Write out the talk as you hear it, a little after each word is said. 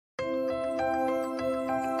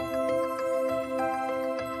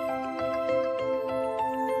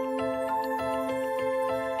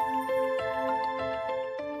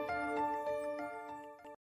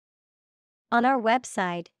On our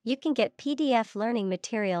website, you can get PDF learning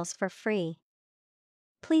materials for free.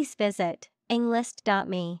 Please visit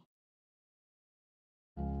englist.me.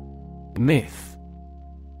 Myth.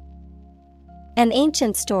 An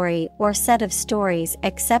ancient story or set of stories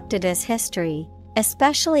accepted as history,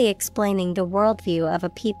 especially explaining the worldview of a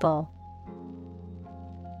people.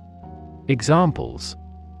 Examples: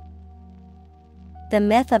 The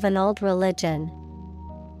myth of an old religion.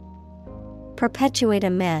 Perpetuate a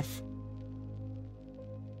myth.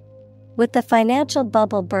 With the financial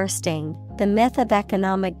bubble bursting, the myth of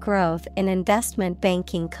economic growth in investment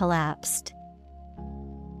banking collapsed.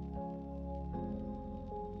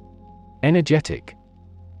 Energetic.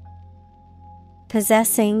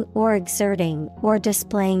 Possessing or exerting or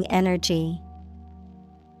displaying energy.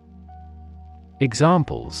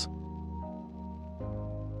 Examples: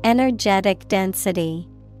 Energetic density.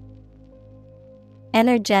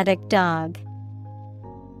 Energetic dog.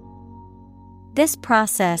 This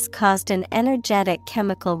process caused an energetic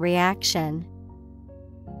chemical reaction.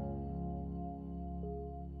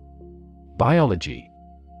 Biology.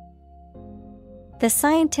 The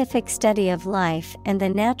scientific study of life and the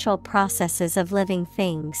natural processes of living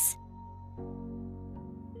things.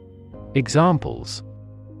 Examples: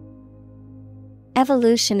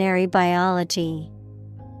 Evolutionary biology.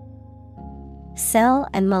 Cell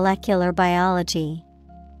and molecular biology.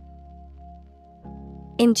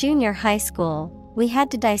 In junior high school, we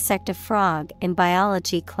had to dissect a frog in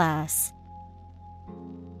biology class.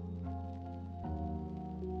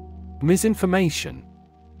 Misinformation.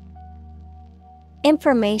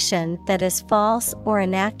 Information that is false or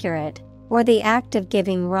inaccurate, or the act of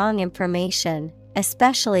giving wrong information,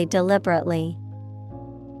 especially deliberately.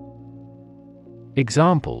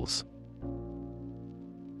 Examples: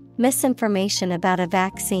 Misinformation about a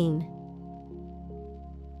vaccine.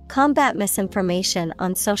 Combat misinformation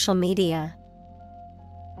on social media.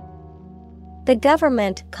 The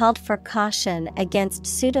government called for caution against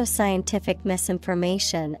pseudoscientific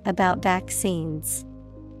misinformation about vaccines.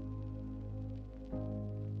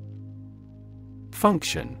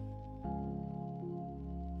 Function.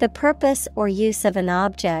 The purpose or use of an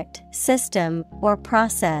object, system, or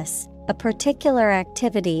process, a particular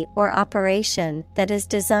activity or operation that is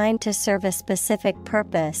designed to serve a specific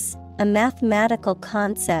purpose, a mathematical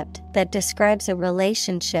concept that describes a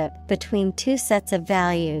relationship between two sets of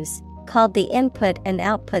values, called the input and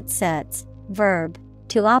output sets. Verb,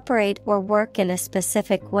 to operate or work in a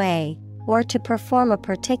specific way, or to perform a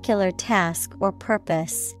particular task or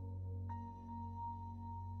purpose.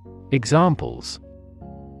 Examples: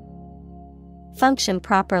 Function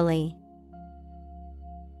properly.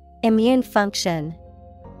 Immune function.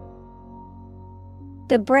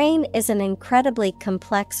 The brain is an incredibly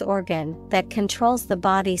complex organ that controls the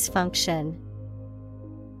body's function.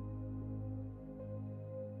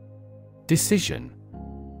 Decision.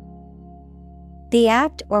 The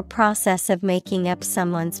act or process of making up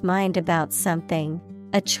someone's mind about something,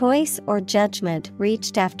 a choice or judgment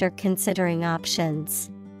reached after considering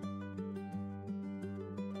options.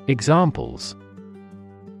 Examples: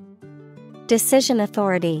 Decision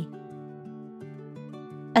authority.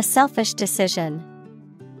 A selfish decision.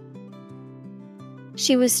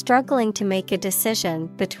 She was struggling to make a decision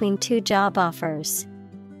between two job offers.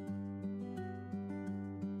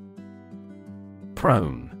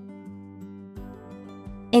 Prone.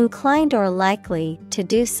 Inclined or likely to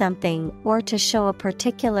do something or to show a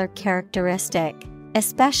particular characteristic,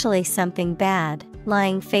 especially something bad,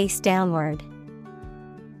 lying face downward.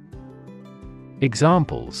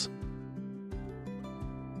 Examples: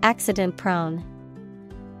 Accident prone.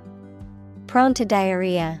 Prone to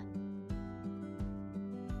diarrhea.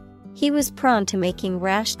 He was prone to making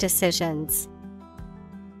rash decisions.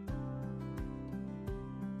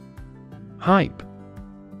 Hype.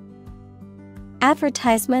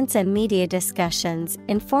 Advertisements and media discussions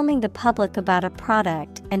informing the public about a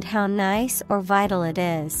product and how nice or vital it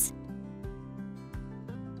is.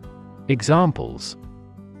 Examples: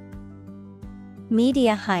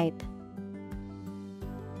 Media hype.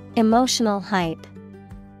 Emotional hype.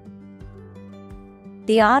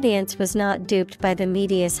 The audience was not duped by the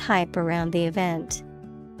media's hype around the event.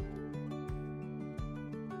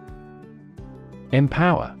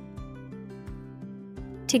 Empower.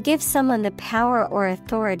 To give someone the power or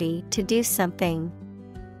authority to do something.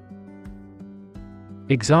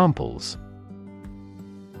 Examples: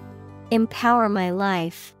 Empower my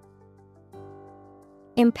life.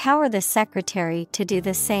 Empower the secretary to do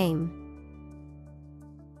the same.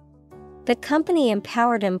 The company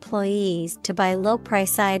empowered employees to buy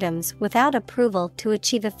low-price items without approval to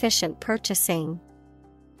achieve efficient purchasing.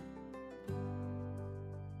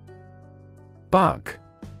 Bug.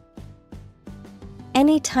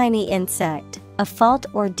 Any tiny insect, a fault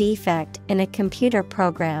or defect in a computer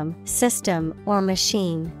program, system, or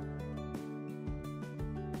machine.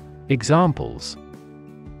 Examples: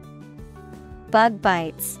 Bug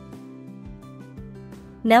bites.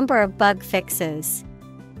 Number of bug fixes.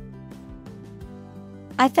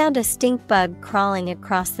 I found a stink bug crawling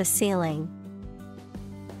across the ceiling.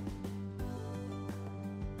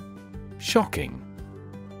 Shocking.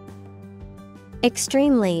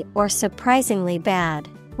 Extremely or surprisingly bad,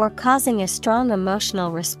 or causing a strong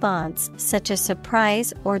emotional response such as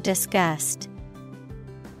surprise or disgust.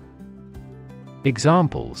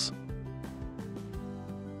 Examples: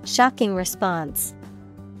 Shocking response.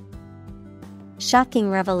 Shocking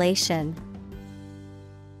revelation.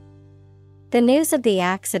 The news of the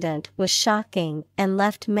accident was shocking and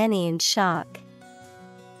left many in shock.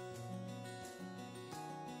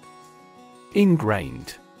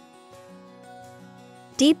 Ingrained.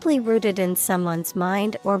 Deeply rooted in someone's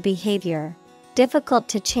mind or behavior, difficult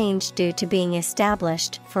to change due to being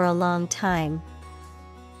established for a long time.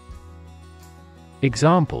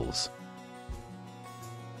 Examples: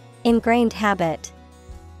 Ingrained habit.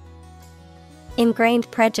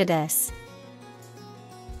 Ingrained prejudice.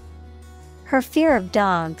 Her fear of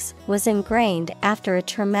dogs was ingrained after a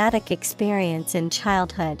traumatic experience in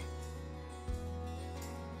childhood.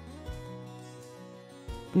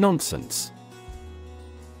 Nonsense.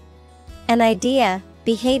 An idea,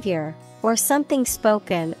 behavior, or something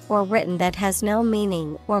spoken or written that has no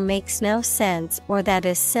meaning or makes no sense or that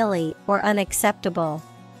is silly or unacceptable.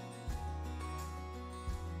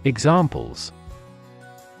 Examples: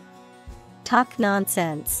 Talk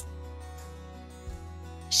nonsense.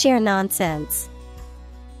 Sheer nonsense.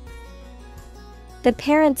 The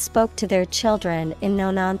parents spoke to their children in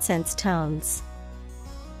no-nonsense tones.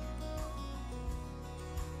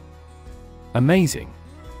 Amazing.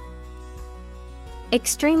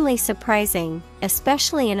 Extremely surprising,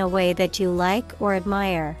 especially in a way that you like or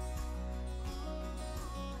admire.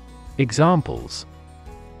 Examples: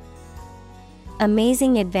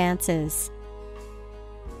 Amazing advances.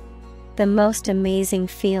 The most amazing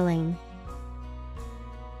feeling.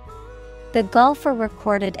 The golfer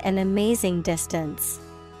recorded an amazing distance.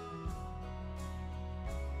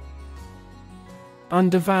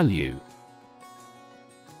 Undervalue.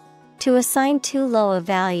 To assign too low a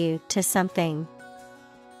value to something.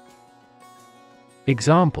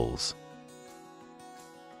 Examples: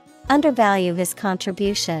 Undervalue his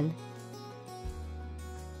contribution.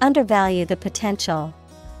 Undervalue the potential.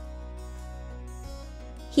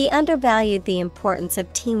 He undervalued the importance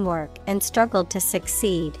of teamwork and struggled to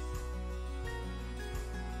succeed.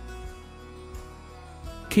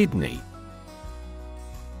 Kidney.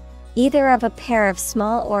 Either of a pair of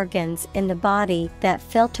small organs in the body that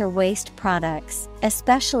filter waste products,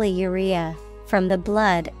 especially urea, from the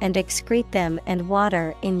blood and excrete them and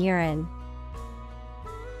water in urine.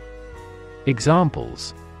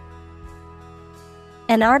 Examples: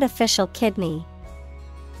 An artificial kidney.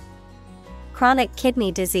 Chronic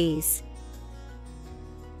kidney disease.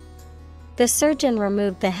 The surgeon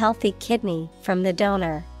removed the healthy kidney from the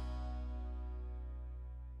donor.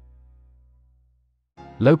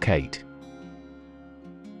 Locate.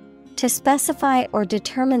 To specify or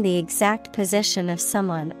determine the exact position of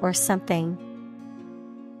someone or something.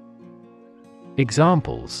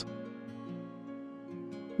 Examples: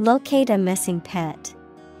 Locate a missing pet.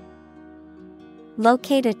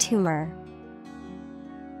 Locate a tumor.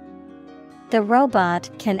 The robot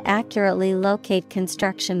can accurately locate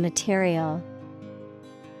construction material.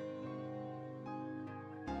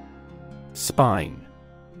 Spine.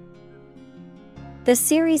 The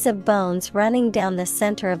series of bones running down the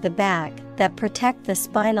center of the back that protect the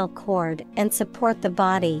spinal cord and support the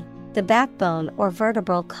body, the backbone or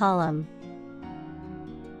vertebral column.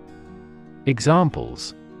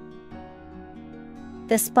 Examples: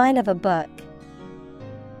 The spine of a book.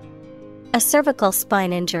 A cervical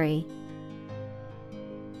spine injury.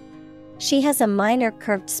 She has a minor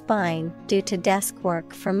curved spine due to desk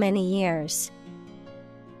work for many years.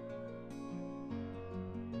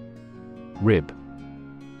 Rib.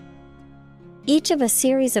 Each of a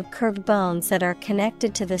series of curved bones that are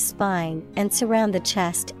connected to the spine and surround the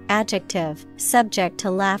chest. Adjective, subject to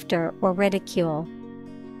laughter or ridicule.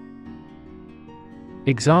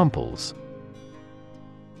 Examples: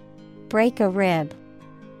 Break a rib.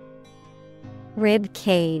 Rib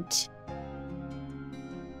cage.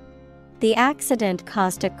 The accident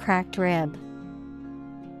caused a cracked rib.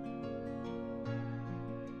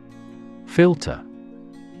 Filter.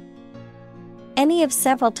 Any of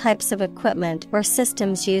several types of equipment or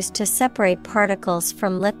systems used to separate particles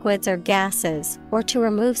from liquids or gases or to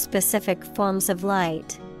remove specific forms of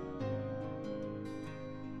light.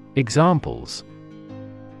 Examples: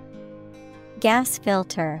 Gas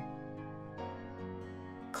filter,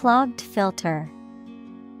 clogged filter.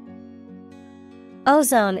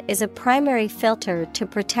 Ozone is a primary filter to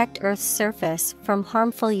protect Earth's surface from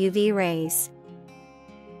harmful UV rays.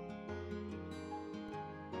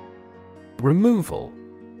 Removal.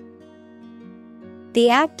 The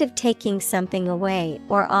act of taking something away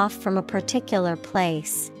or off from a particular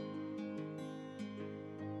place.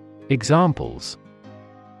 Examples: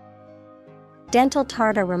 Dental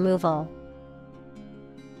tartar removal,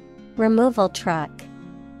 removal truck.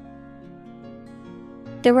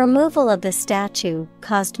 The removal of the statue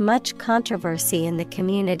caused much controversy in the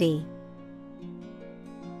community.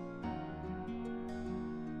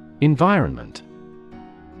 Environment.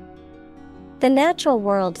 The natural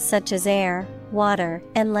world such as air, water,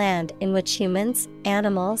 and land in which humans,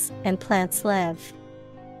 animals, and plants live.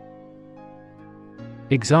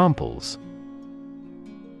 Examples: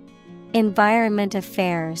 Environment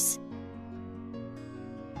affairs,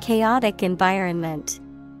 chaotic environment.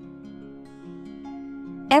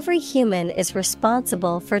 Every human is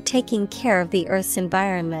responsible for taking care of the Earth's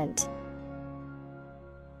environment.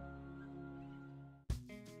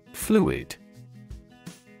 Fluid.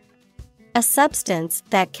 A substance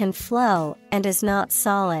that can flow and is not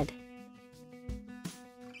solid.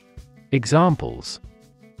 Examples: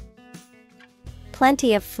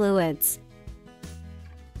 Plenty of fluids,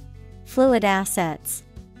 fluid assets.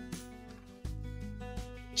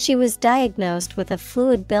 She was diagnosed with a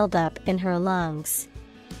fluid buildup in her lungs.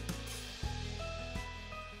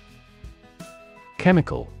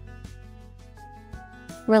 Chemical.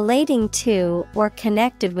 Relating to or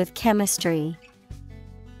connected with chemistry.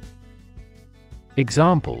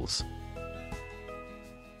 Examples: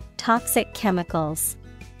 Toxic chemicals,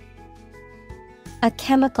 a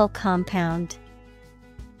chemical compound.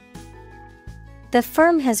 The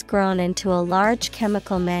firm has grown into a large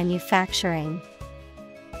chemical manufacturing.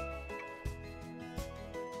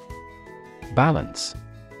 Balance.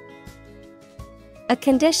 A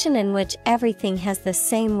condition in which everything has the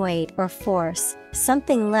same weight or force,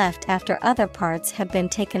 something left after other parts have been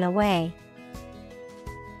taken away.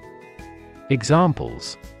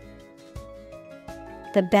 Examples: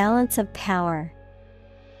 The balance of power.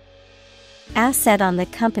 Asset on the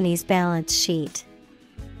company's balance sheet.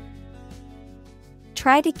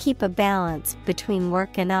 Try to keep a balance between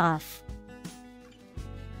work and off.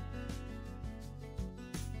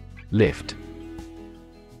 Lift.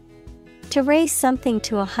 To raise something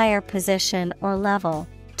to a higher position or level,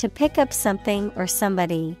 to pick up something or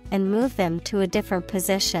somebody and move them to a different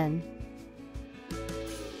position.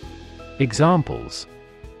 Examples: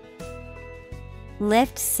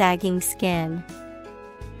 Lift sagging skin.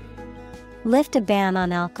 Lift a ban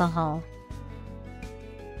on alcohol.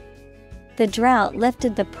 The drought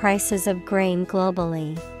lifted the prices of grain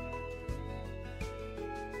globally.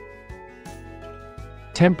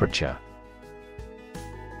 Temperature.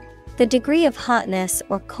 The degree of hotness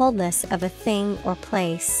or coldness of a thing or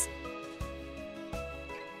place.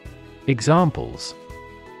 Examples: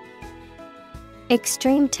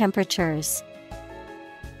 Extreme temperatures.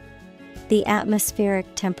 The atmospheric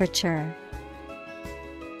temperature.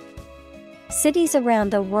 Cities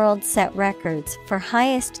around the world set records for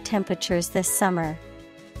highest temperatures this summer.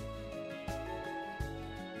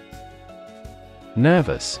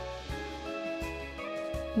 Nervous.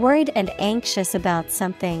 Worried and anxious about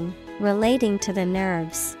something, relating to the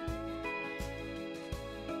nerves.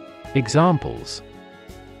 Examples: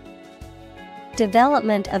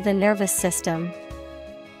 Development of the nervous system.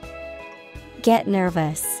 Get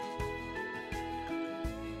nervous.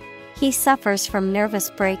 He suffers from nervous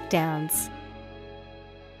breakdowns.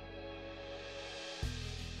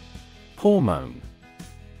 Hormone.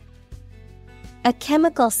 A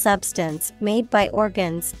chemical substance made by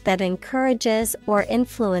organs that encourages or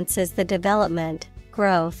influences the development,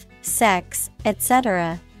 growth, sex,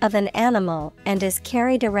 etc., of an animal and is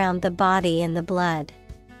carried around the body in the blood.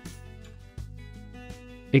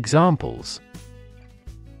 Examples: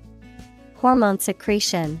 Hormone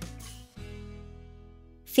secretion.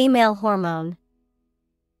 Female hormone.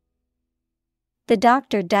 The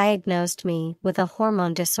doctor diagnosed me with a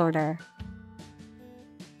hormone disorder.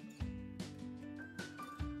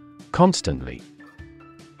 Constantly.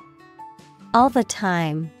 All the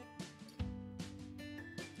time.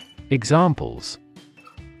 Examples: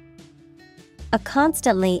 A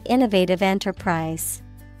constantly innovative enterprise.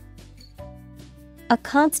 A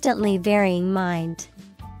constantly varying mind.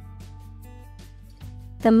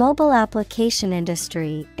 The mobile application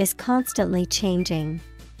industry is constantly changing.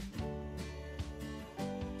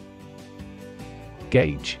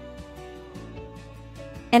 Gauge.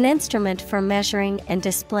 An instrument for measuring and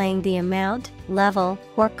displaying the amount, level,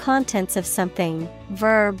 or contents of something.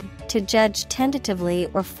 Verb, to judge tentatively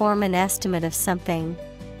or form an estimate of something.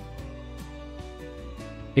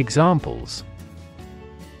 Examples: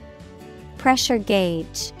 pressure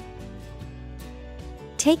gauge.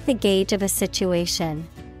 Take the gauge of a situation.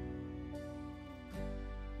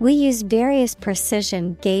 We use various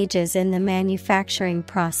precision gauges in the manufacturing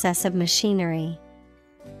process of machinery.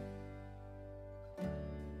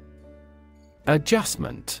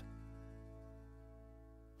 Adjustment.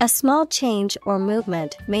 A small change or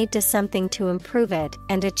movement made to something to improve it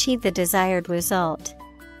and achieve the desired result.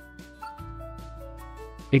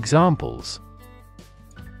 Examples: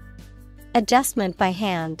 adjustment by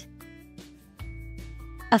hand.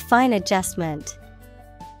 A fine adjustment.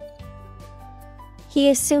 He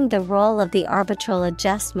assumed the role of the arbitral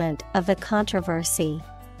adjustment of the controversy.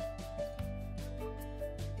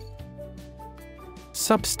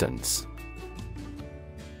 Substance.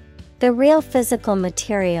 The real physical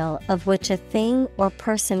material of which a thing or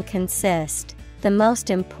person consists, the most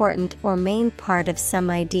important or main part of some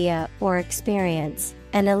idea or experience,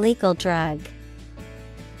 an illegal drug.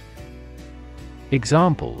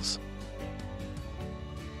 Examples: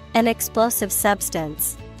 an explosive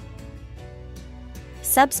substance.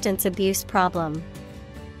 Substance abuse problem.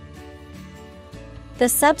 The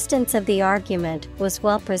substance of the argument was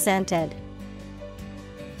well presented.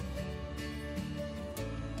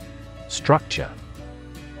 Structure.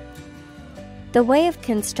 The way of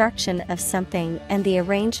construction of something and the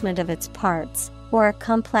arrangement of its parts, or a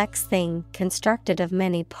complex thing constructed of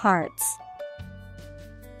many parts.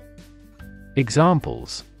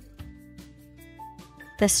 Examples: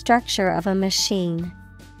 the structure of a machine.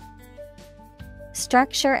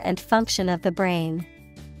 Structure and function of the brain.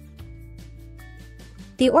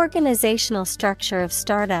 The organizational structure of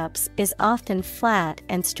startups is often flat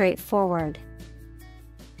and straightforward.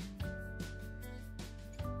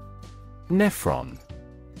 Nephron.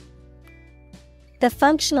 The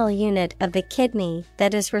functional unit of the kidney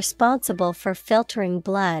that is responsible for filtering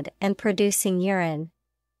blood and producing urine.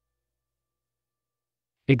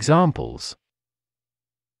 Examples: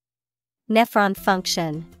 nephron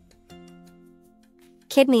function.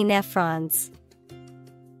 Kidney nephrons.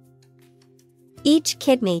 Each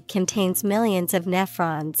kidney contains millions of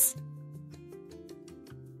nephrons.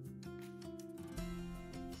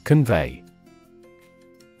 Convey.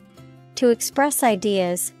 To express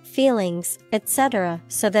ideas, feelings, etc.,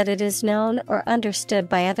 so that it is known or understood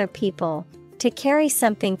by other people. To carry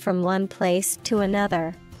something from one place to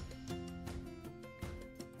another.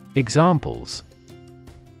 Examples: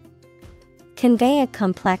 convey a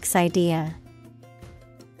complex idea.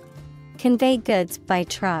 Convey goods by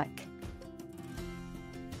truck.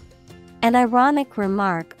 An ironic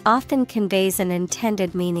remark often conveys an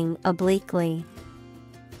intended meaning obliquely.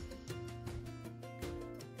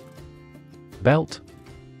 Belt.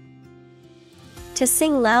 To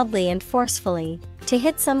sing loudly and forcefully, to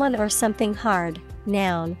hit someone or something hard.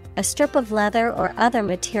 Noun, a strip of leather or other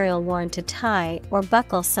material worn to tie or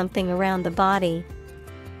buckle something around the body.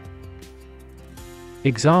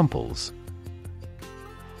 Examples: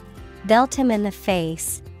 belt him in the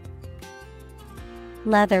face.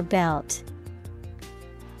 Leather belt.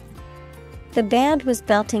 The band was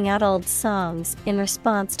belting out old songs in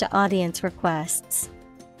response to audience requests.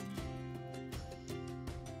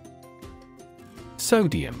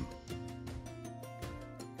 Sodium.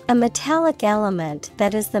 A metallic element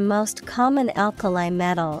that is the most common alkali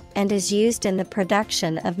metal and is used in the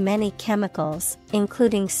production of many chemicals,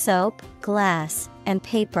 including soap, glass, and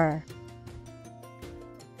paper.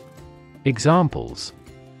 Examples: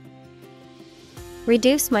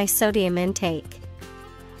 reduce my sodium intake.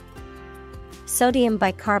 Sodium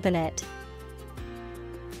bicarbonate.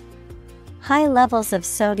 High levels of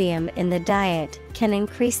sodium in the diet can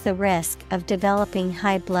increase the risk of developing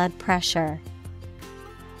high blood pressure.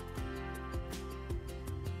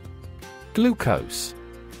 Glucose.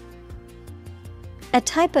 A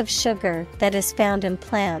type of sugar that is found in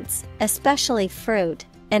plants, especially fruit,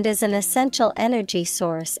 and is an essential energy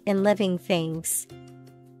source in living things.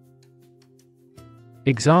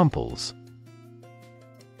 Examples: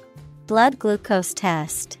 blood glucose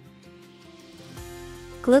test.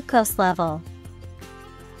 Glucose level.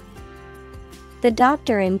 The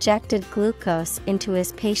doctor injected glucose into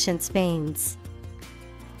his patient's veins.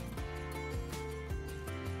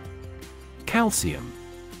 Calcium.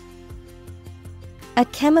 A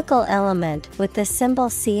chemical element with the symbol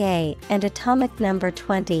Ca and atomic number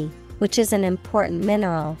 20, which is an important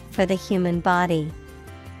mineral for the human body.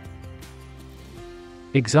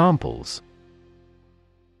 Examples: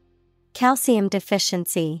 calcium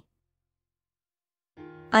deficiency,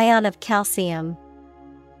 ion of calcium.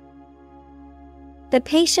 The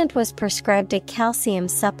patient was prescribed a calcium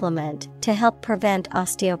supplement to help prevent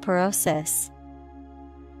osteoporosis.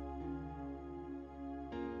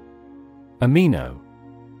 Amino.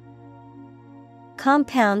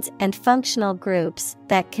 Compounds and functional groups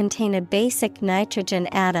that contain a basic nitrogen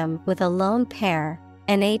atom with a lone pair,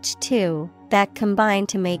 NH2, that combine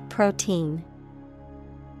to make protein.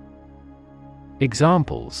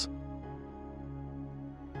 Examples: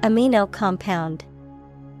 amino compound,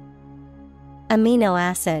 amino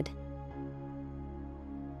acid.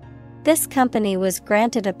 This company was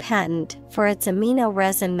granted a patent for its amino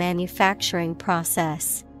resin manufacturing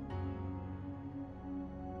process.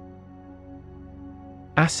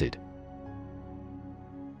 Acid.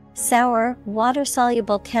 Sour,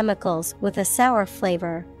 water-soluble chemicals with a sour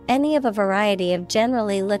flavor, any of a variety of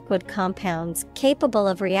generally liquid compounds capable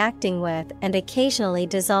of reacting with and occasionally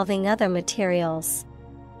dissolving other materials.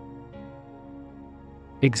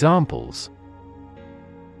 Examples: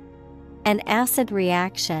 an acid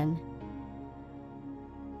reaction.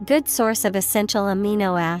 Good source of essential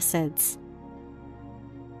amino acids.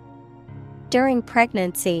 During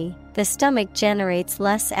pregnancy, the stomach generates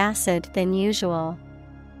less acid than usual.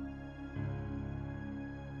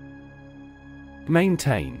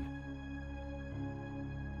 Maintain.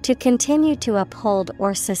 To continue to uphold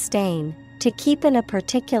or sustain, to keep in a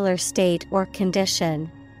particular state or condition,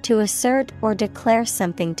 to assert or declare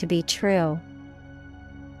something to be true.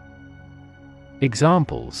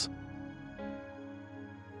 Examples: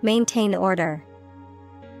 maintain order,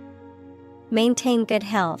 maintain good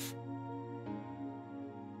health.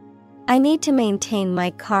 I need to maintain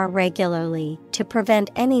my car regularly to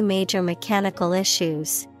prevent any major mechanical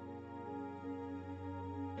issues.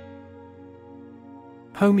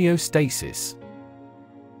 Homeostasis.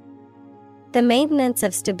 The maintenance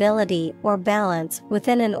of stability or balance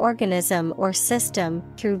within an organism or system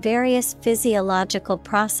through various physiological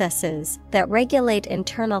processes that regulate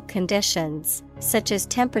internal conditions, such as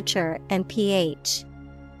temperature and pH.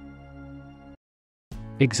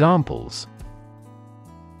 Examples: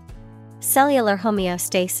 cellular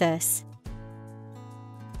homeostasis,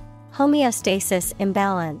 homeostasis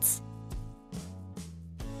imbalance.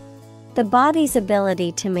 The body's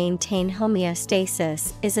ability to maintain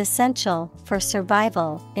homeostasis is essential for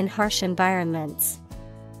survival in harsh environments.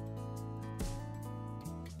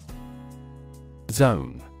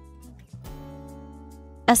 Zone.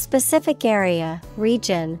 A specific area,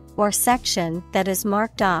 region, or section that is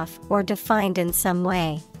marked off or defined in some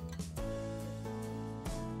way.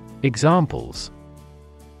 Examples: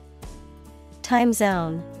 time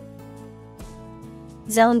zone,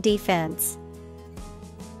 zone defense.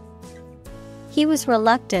 He was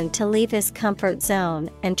reluctant to leave his comfort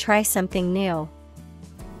zone and try something new.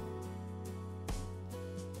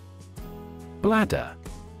 Bladder.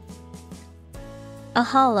 A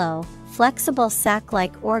hollow, flexible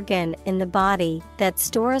sac-like organ in the body that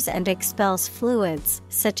stores and expels fluids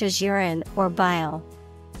such as urine or bile.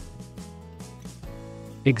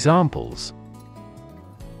 Examples: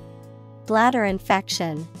 bladder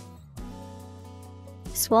infection,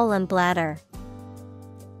 swollen bladder.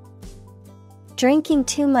 Drinking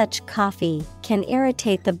too much coffee can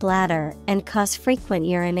irritate the bladder and cause frequent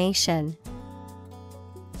urination.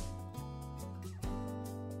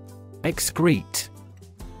 Excrete.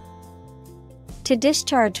 To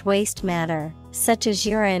discharge waste matter, such as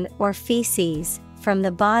urine or feces, from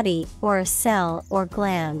the body or a cell or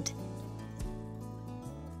gland.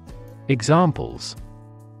 Examples: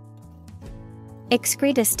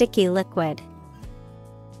 excrete a sticky liquid,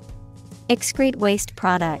 excrete waste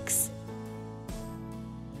products.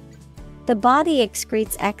 The body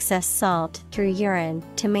excretes excess salt through urine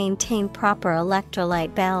to maintain proper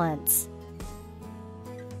electrolyte balance.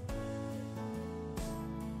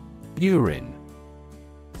 Urine.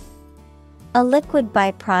 A liquid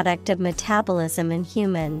byproduct of metabolism in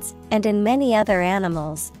humans and in many other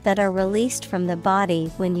animals that are released from the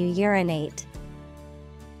body when you urinate.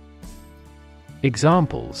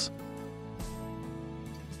 Examples: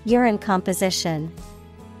 urine composition,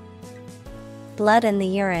 blood in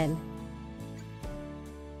the urine.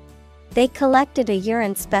 They collected a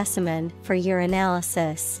urine specimen for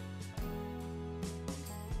urinalysis.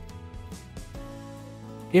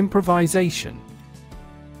 Improvisation.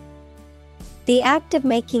 The act of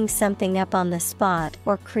making something up on the spot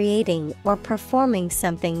or creating or performing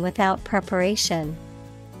something without preparation,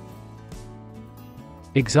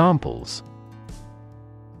 Examples: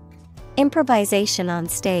 improvisation on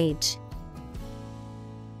stage,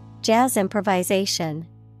 jazz improvisation.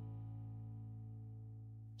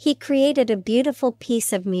 He created a beautiful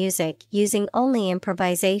piece of music using only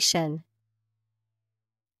improvisation.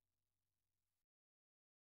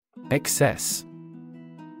 Excess.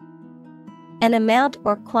 An amount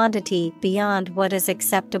or quantity beyond what is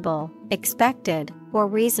acceptable, expected, or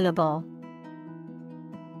reasonable.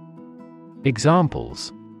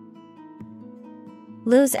 Examples: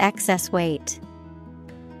 lose excess weight,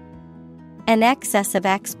 an excess of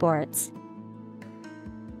exports.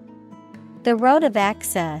 The road of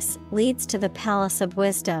access leads to the palace of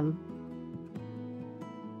wisdom.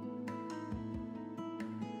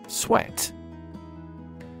 Sweat.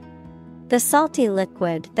 The salty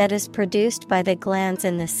liquid that is produced by the glands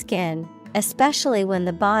in the skin, especially when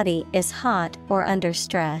the body is hot or under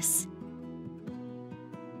stress.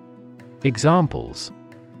 Examples: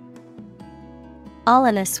 all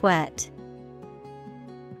in a sweat,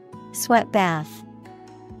 sweat bath.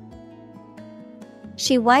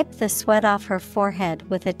 She wiped the sweat off her forehead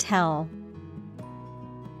with a towel.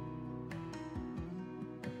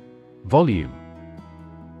 Volume.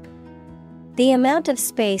 The amount of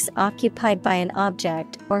space occupied by an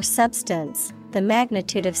object or substance, the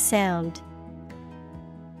magnitude of sound.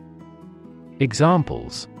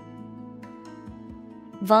 Examples: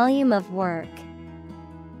 volume of work,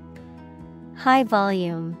 high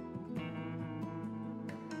volume.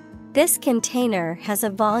 This container has a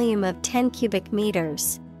volume of 10 cubic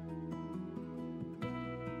meters.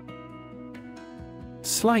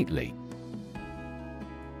 Slightly.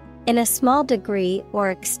 In a small degree or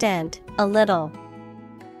extent, a little.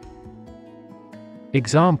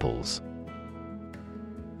 Examples: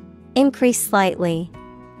 increase slightly,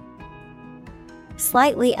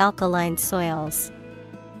 slightly alkaline soils.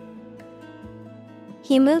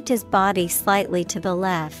 He moved his body slightly to the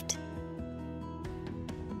left.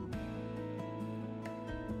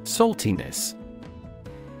 Saltiness.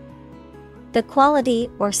 The quality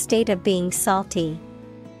or state of being salty.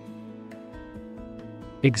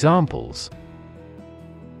 Examples: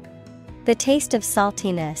 the taste of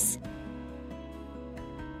saltiness,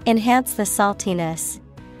 enhance the saltiness.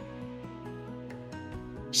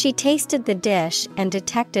 She tasted the dish and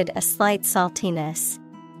detected a slight saltiness.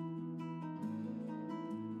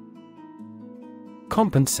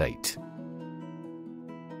 Compensate.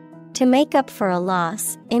 To make up for a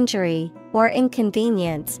loss, injury, or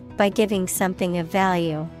inconvenience by giving something of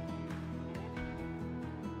value.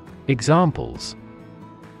 Examples: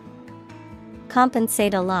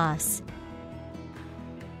 compensate a loss,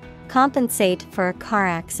 compensate for a car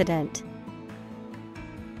accident.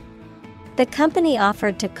 The company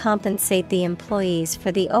offered to compensate the employees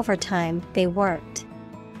for the overtime they worked.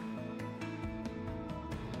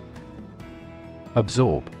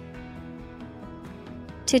 Absorb.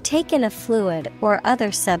 To take in a fluid or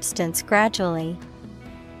other substance gradually.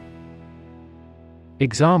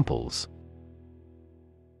 Examples: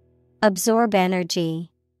 absorb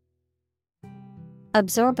energy,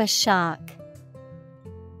 absorb a shock.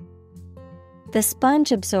 The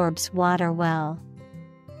sponge absorbs water well.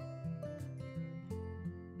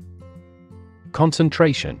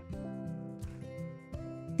 Concentration.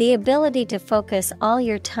 The ability to focus all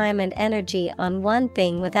your time and energy on one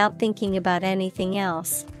thing without thinking about anything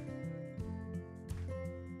else.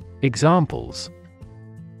 Examples: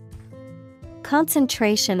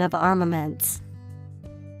 concentration of armaments.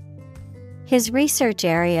 His research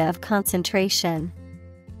area of concentration.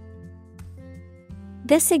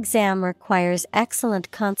 This exam requires excellent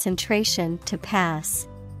concentration to pass.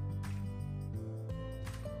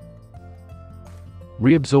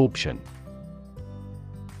 Reabsorption.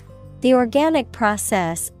 The organic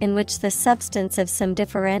process in which the substance of some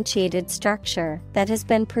differentiated structure that has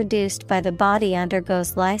been produced by the body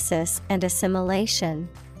undergoes lysis and assimilation.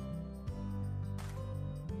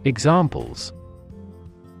 Examples: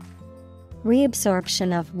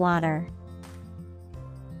 reabsorption of water,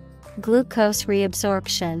 glucose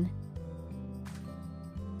reabsorption.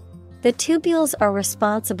 The tubules are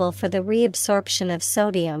responsible for the reabsorption of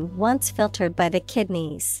sodium once filtered by the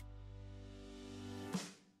kidneys.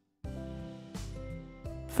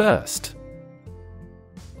 Thirst.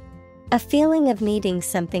 A feeling of needing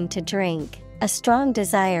something to drink, a strong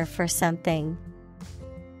desire for something.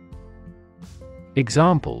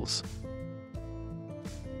 Examples: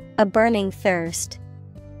 a burning thirst,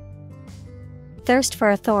 thirst for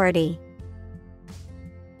authority.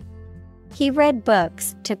 He read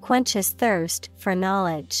books to quench his thirst for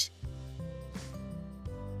knowledge.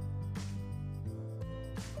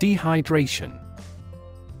 Dehydration.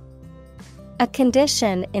 A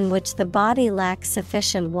condition in which the body lacks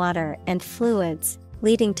sufficient water and fluids,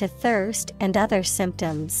 leading to thirst and other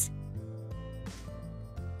symptoms.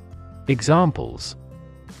 Examples: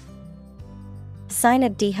 Sign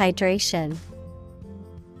of dehydration.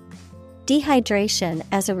 Dehydration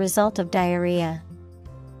as a result of diarrhea.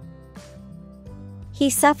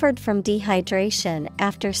 He suffered from dehydration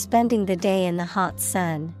after spending the day in the hot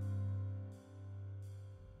sun.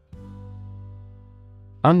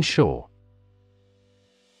 Unsure.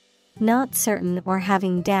 Not certain or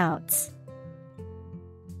having doubts.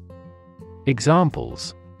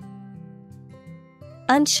 Examples: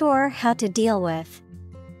 Unsure how to deal with.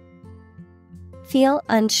 Feel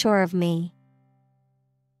unsure of me.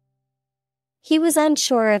 He was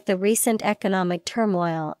unsure if the recent economic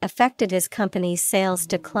turmoil affected his company's sales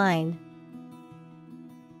decline.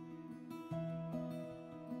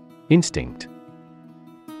 Instinct.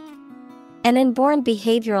 An inborn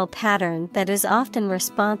behavioral pattern that is often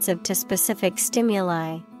responsive to specific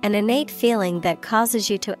stimuli, an innate feeling that causes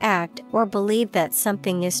you to act or believe that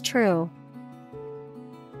something is true.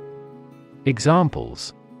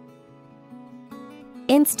 Examples: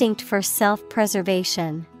 Instinct for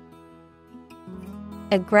self-preservation.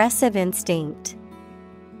 Aggressive instinct.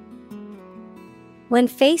 When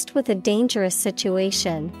faced with a dangerous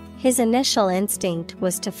situation, his initial instinct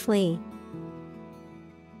was to flee.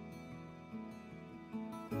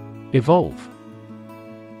 Evolve.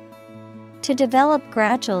 To develop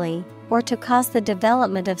gradually, or to cause the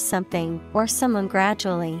development of something or someone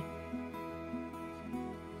gradually.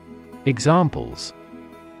 Examples: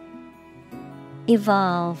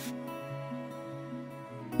 Evolve.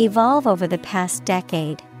 Evolve over the past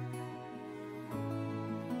decade.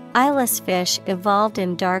 Eyeless fish evolved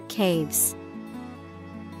in dark caves.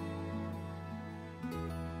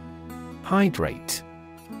 Hydrate.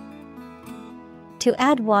 To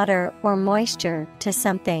add water or moisture to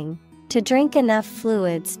something. To drink enough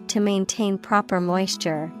fluids to maintain proper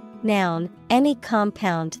moisture. Noun, any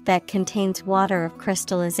compound that contains water of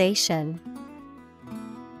crystallization.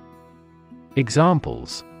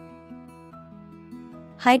 Examples: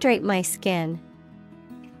 Hydrate my skin.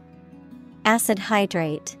 Acid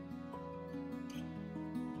hydrate.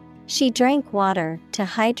 She drank water to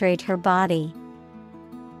hydrate her body.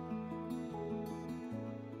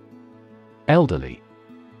 Elderly.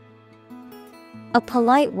 A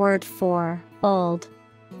polite word for old.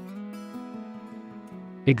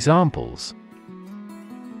 Examples: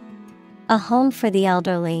 A home for the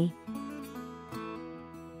elderly.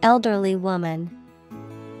 Elderly woman.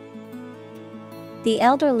 The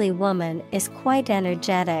elderly woman is quite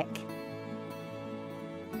energetic.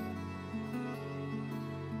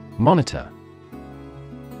 Monitor.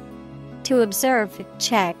 To observe,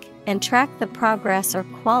 check, and track the progress or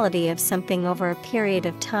quality of something over a period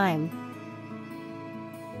of time.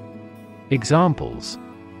 Examples: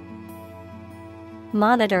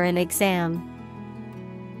 Monitor an exam.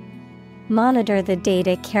 Monitor the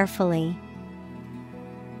data carefully.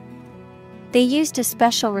 They used a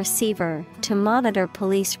special receiver to monitor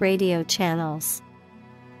police radio channels.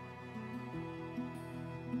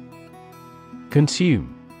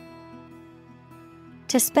 Consume.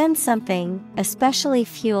 To spend something, especially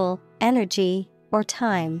fuel, energy, or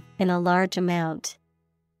time, in a large amount.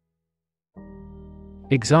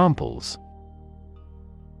 Examples: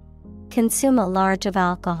 Consume a large of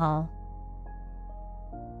alcohol.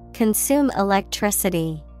 Consume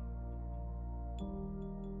electricity.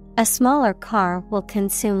 A smaller car will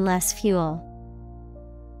consume less fuel.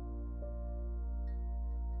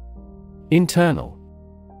 Internal.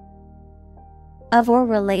 Of or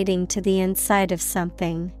relating to the inside of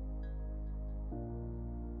something.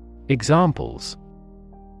 Examples: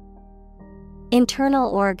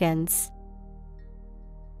 Internal organs.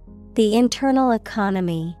 The internal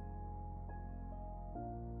economy.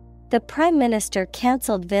 The Prime Minister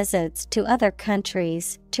cancelled visits to other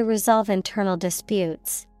countries to resolve internal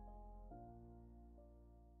disputes.